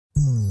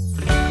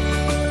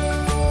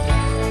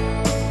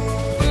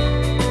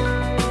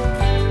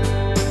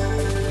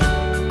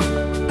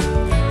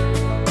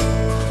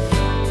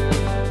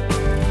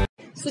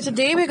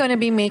Today we're going to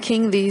be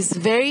making these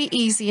very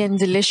easy and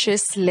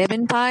delicious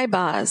lemon pie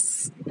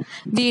bars.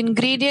 The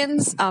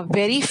ingredients are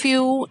very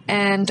few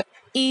and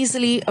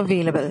easily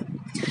available.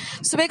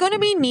 So we're going to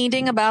be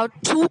needing about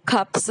 2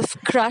 cups of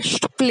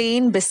crushed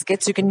plain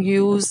biscuits. You can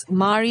use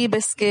Marie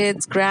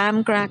biscuits,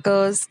 graham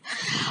crackers,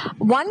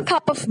 1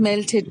 cup of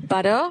melted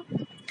butter,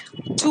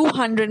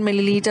 200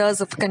 milliliters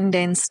of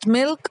condensed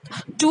milk,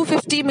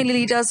 250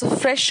 milliliters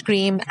of fresh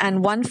cream, and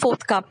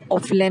 1/4 cup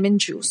of lemon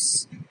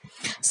juice.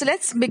 So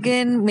let's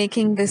begin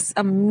making this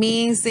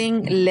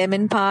amazing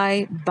lemon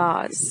pie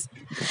bars.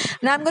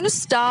 Now I'm going to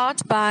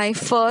start by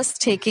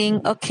first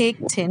taking a cake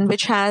tin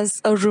which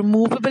has a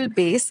removable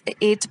base,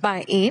 8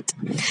 by 8,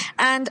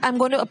 and I'm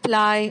going to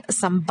apply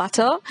some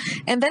butter,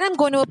 and then I'm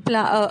going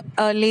to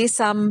lay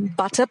some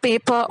butter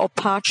paper or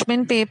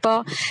parchment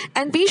paper,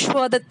 and be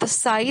sure that the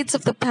sides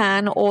of the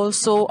pan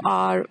also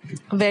are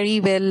very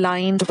well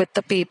lined with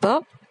the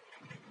paper.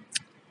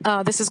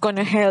 This is going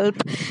to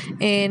help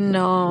in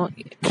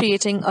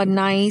creating a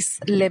nice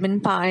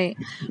lemon pie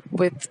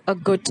with a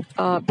good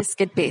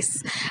biscuit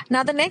base.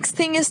 Now the next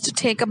thing is to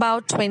take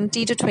about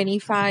 20 to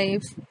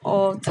 25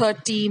 or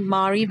 30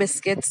 Marie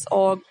biscuits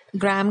or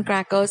graham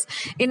crackers,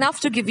 enough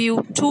to give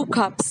you 2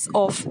 cups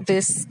of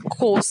this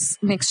coarse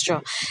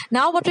mixture.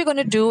 Now what we're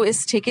going to do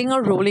is taking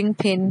a rolling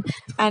pin,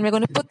 and we're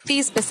going to put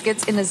these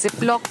biscuits in a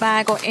Ziploc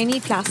bag or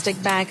any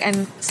plastic bag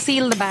and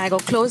seal the bag or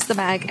close the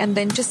bag, and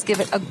then just give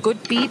it a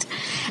good beat.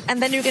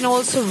 And then you can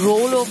also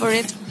roll over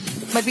it,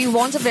 but we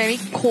want a very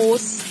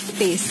coarse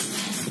base.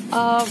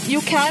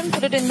 You can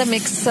put it in the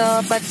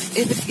mixer, but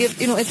if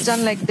it's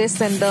done like this,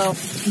 then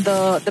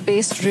the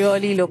base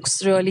really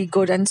looks really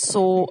good and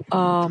so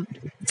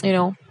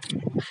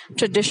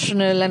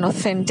traditional and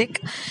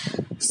authentic.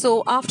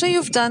 So after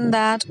you've done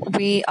that,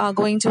 we are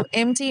going to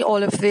empty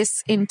all of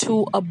this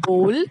into a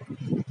bowl.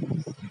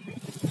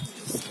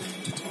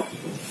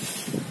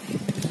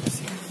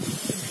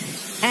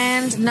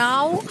 And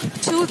now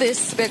to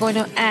this we're going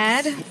to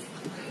add,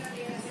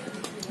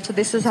 so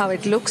this is how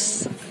it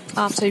looks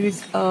after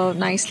you've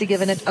nicely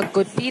given it a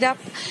good beat up.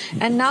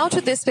 And now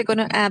to this we're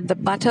going to add the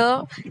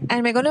butter,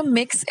 and we're going to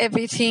mix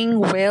everything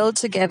well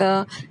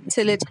together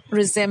till it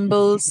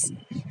resembles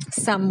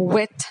some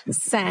wet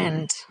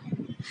sand.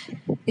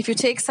 If you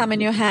take some in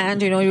your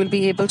hand, you'll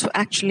be able to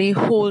actually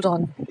hold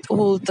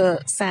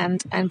the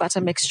sand and butter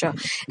mixture.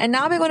 And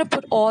now we're going to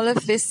put all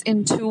of this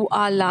into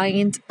our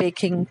lined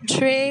baking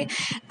tray,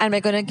 and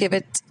we're going to give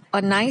it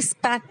a nice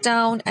pat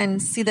down and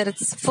see that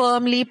it's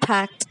firmly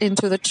packed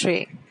into the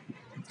tray.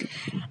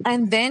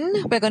 And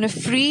then we're going to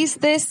freeze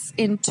this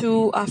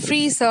into our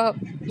freezer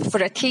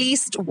for at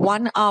least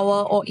 1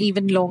 hour or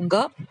even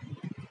longer.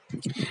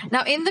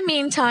 Now, in the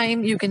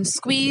meantime, you can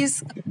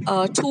squeeze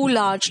 2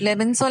 large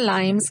lemons or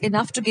limes,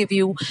 enough to give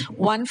you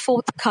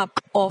 1/4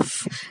 cup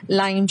of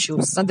lime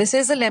juice. Now, this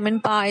is a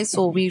lemon pie,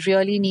 so we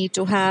really need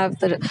to have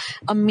the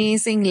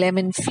amazing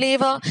lemon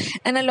flavor.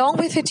 And along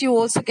with it, you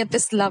also get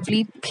this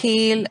lovely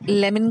pale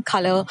lemon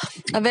color,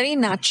 a very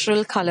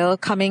natural color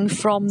coming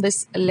from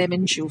this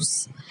lemon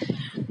juice.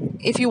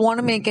 If you want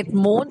to make it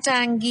more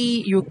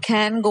tangy, you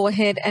can go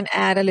ahead and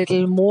add a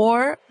little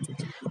more.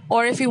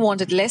 Or if you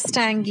want it less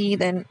tangy,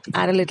 then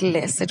add a little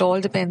less. It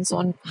all depends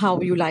on how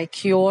you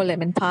like your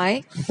lemon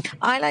pie.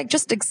 I like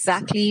just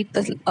exactly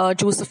the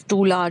juice of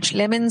 2 large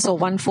lemons, or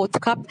 1/4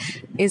 cup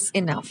is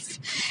enough.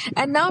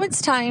 And now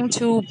it's time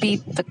to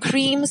beat the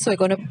cream. So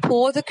we're going to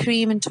pour the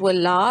cream into a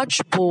large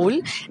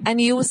bowl,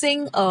 and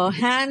using a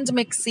hand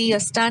mixie, a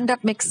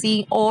stand-up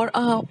mixie, or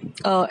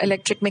a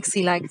electric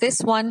mixie like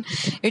this one,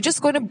 you're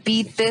just going to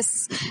beat this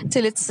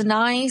till it's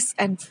nice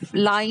and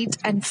light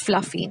and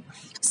fluffy.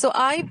 So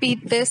I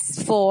beat this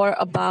for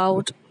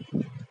about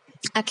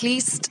at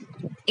least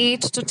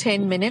 8 to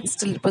 10 minutes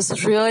till it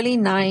was really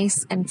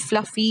nice and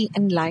fluffy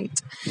and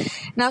light.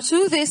 Now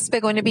to this,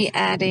 we're going to be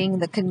adding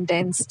the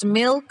condensed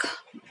milk.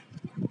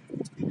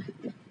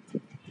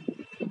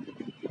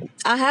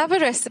 I have a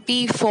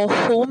recipe for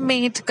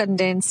homemade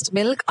condensed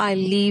milk.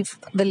 I'll leave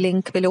the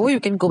link below. You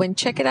can go and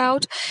check it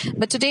out.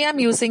 But today I'm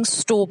using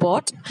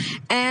store-bought,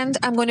 and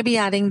I'm going to be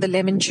adding the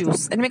lemon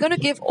juice. And we're going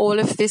to give all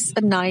of this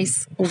a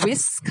nice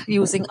whisk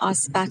using our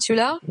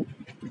spatula.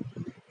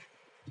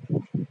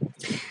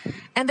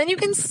 And then you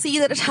can see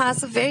that it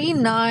has a very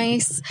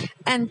nice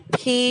and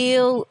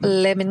pale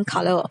lemon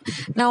color.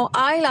 Now,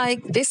 I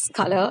like this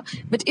color,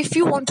 but if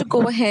you want to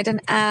go ahead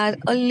and add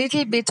a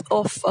little bit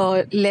of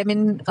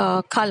lemon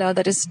color,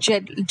 that is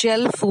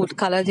gel food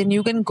color, then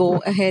you can go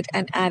ahead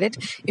and add it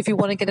if you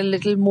want to get a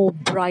little more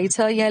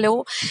brighter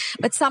yellow.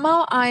 But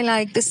somehow I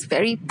like this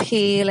very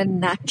pale and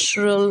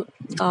natural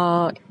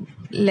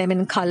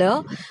lemon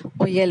color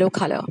or yellow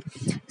color.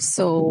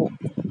 So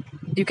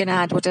you can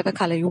add whatever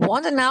color you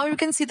want. And now you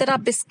can see that our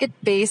biscuit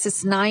base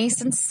is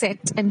nice and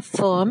set and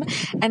firm.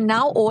 And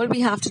now all we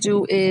have to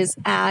do is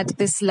add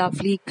this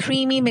lovely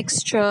creamy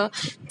mixture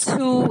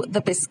to the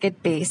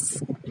biscuit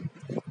base.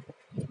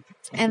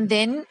 And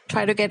then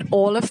try to get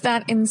all of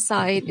that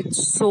inside.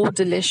 It's so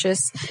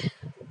delicious.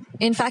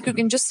 In fact, you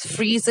can just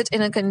freeze it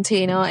in a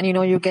container and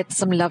you get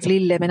some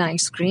lovely lemon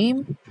ice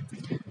cream.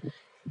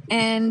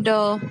 And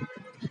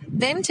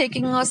then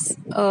taking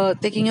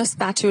your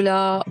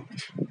spatula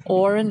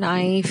or a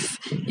knife,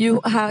 you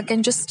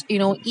can just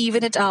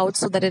even it out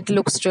so that it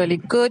looks really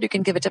good. You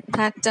can give it a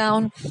pat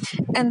down,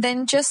 and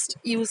then just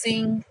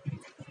using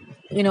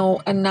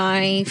a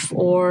knife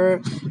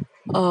or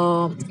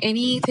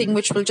anything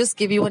which will just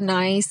give you a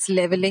nice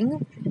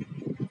leveling.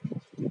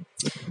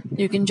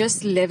 You can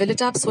just level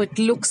it up so it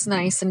looks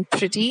nice and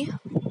pretty.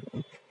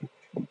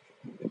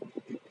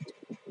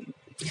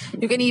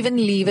 You can even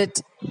leave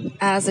it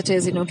as it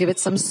is, give it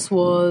some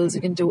swirls.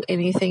 You can do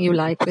anything you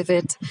like with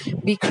it.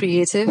 Be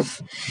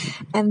creative.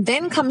 And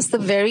then comes the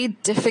very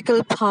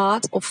difficult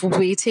part of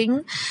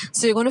waiting.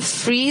 So you're going to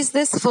freeze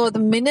this for the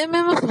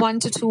minimum of 1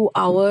 to 2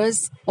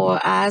 hours, or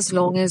as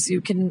long as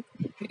you can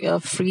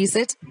freeze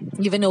it.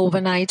 Even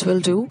overnight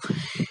will do.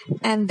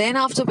 And then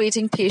after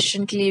waiting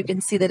patiently, you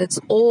can see that it's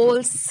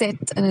all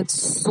set and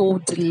it's so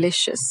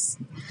delicious.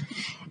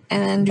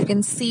 And you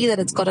can see that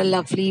it's got a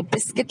lovely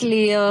biscuit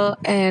layer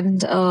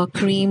and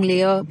cream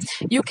layer.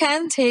 You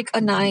can take a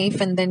knife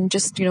and then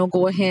just,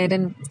 go ahead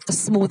and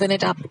smoothen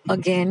it up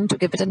again to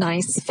give it a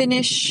nice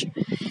finish.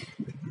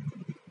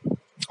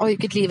 Or you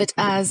could leave it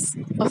as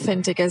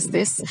authentic as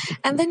this.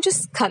 And then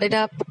just cut it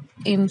up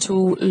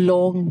into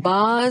long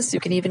bars. You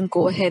can even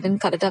go ahead and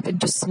cut it up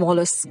into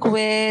smaller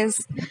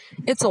squares.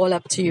 It's all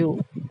up to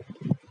you.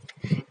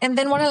 And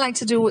then what I like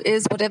to do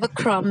is whatever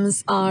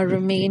crumbs are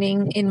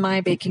remaining in my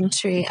baking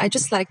tray, I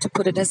just like to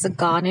put it as a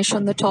garnish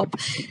on the top.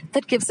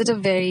 That gives it a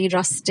very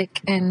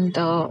rustic and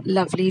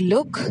lovely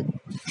look.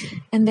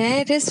 And there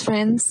it is,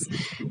 friends.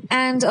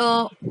 And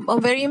a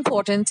very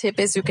important tip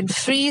is you can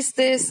freeze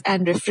this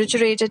and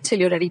refrigerate it till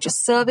you're ready to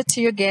serve it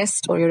to your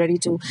guest, or you're ready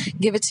to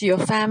give it to your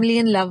family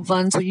and loved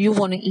ones, or you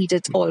want to eat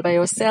it all by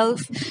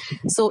yourself.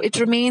 So it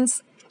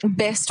remains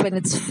best when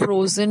it's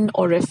frozen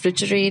or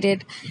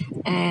refrigerated,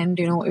 and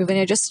when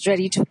you're just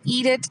ready to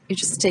eat it, you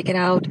just take it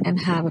out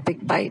and have a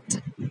big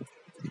bite.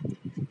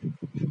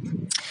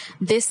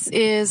 This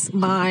is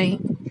my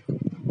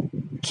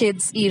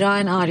kids, Ira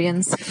and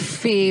Aryan's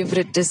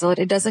favorite dessert.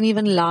 It doesn't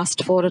even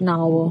last for an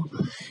hour.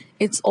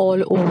 It's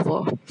all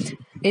over.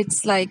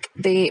 It's like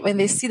when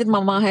they see that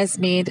mama has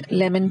made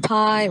lemon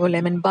pie or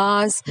lemon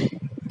bars,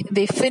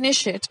 they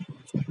finish it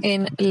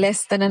in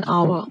less than an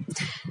hour.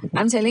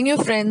 I'm telling you,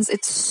 friends,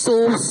 it's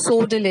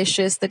so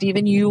delicious that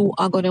even you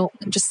are going to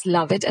just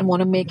love it and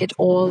want to make it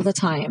all the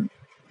time.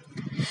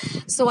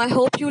 So I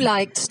hope you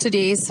liked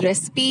today's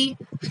recipe.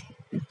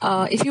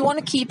 If you want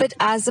to keep it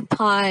as a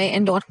pie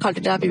and not cut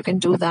it up, you can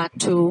do that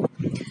too.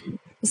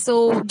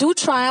 So do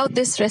try out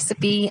this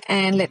recipe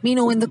and let me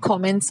know in the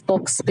comments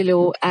box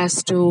below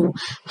as to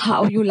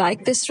how you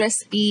like this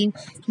recipe.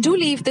 Do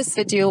leave this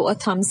video a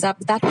thumbs up.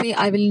 That way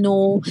I will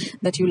know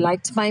that you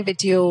liked my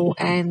video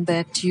and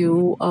that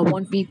you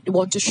want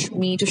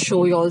me to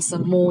show you all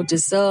some more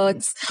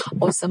desserts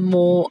or some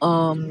more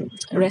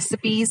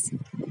recipes.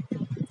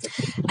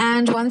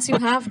 And once you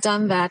have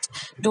done that,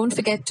 don't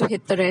forget to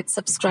hit the red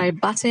subscribe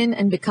button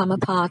and become a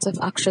part of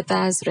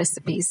Akshata's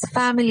Recipes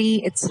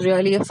family. It's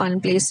really a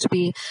fun place to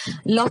be.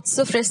 Lots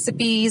of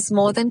recipes,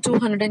 more than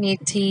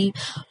 280,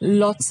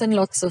 lots and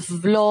lots of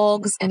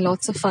vlogs and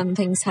lots of fun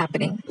things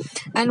happening.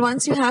 And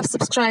once you have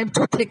subscribed,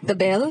 do click the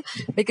bell,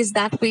 because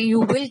that way you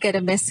will get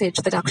a message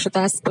that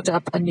Akshata has put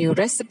up a new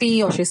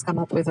recipe, or she's come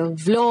up with a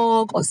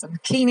vlog or some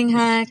cleaning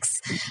hacks.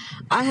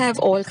 I have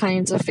all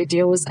kinds of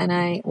videos and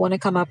I want to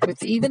come up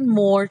with even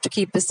more to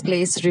keep this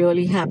place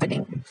really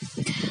happening.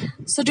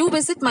 So do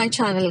visit my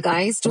channel,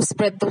 guys, to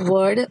spread the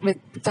word with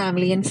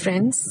family and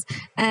friends.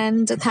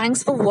 And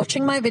thanks for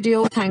watching my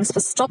video. Thanks for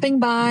stopping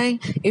by.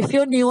 If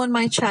you're new on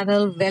my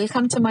channel,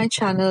 welcome to my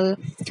channel,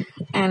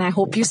 and I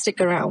hope you stick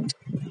around.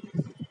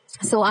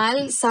 So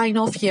I'll sign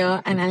off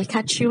here and I'll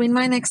catch you in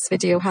my next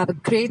video. Have a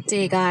great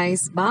day,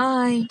 guys.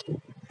 Bye.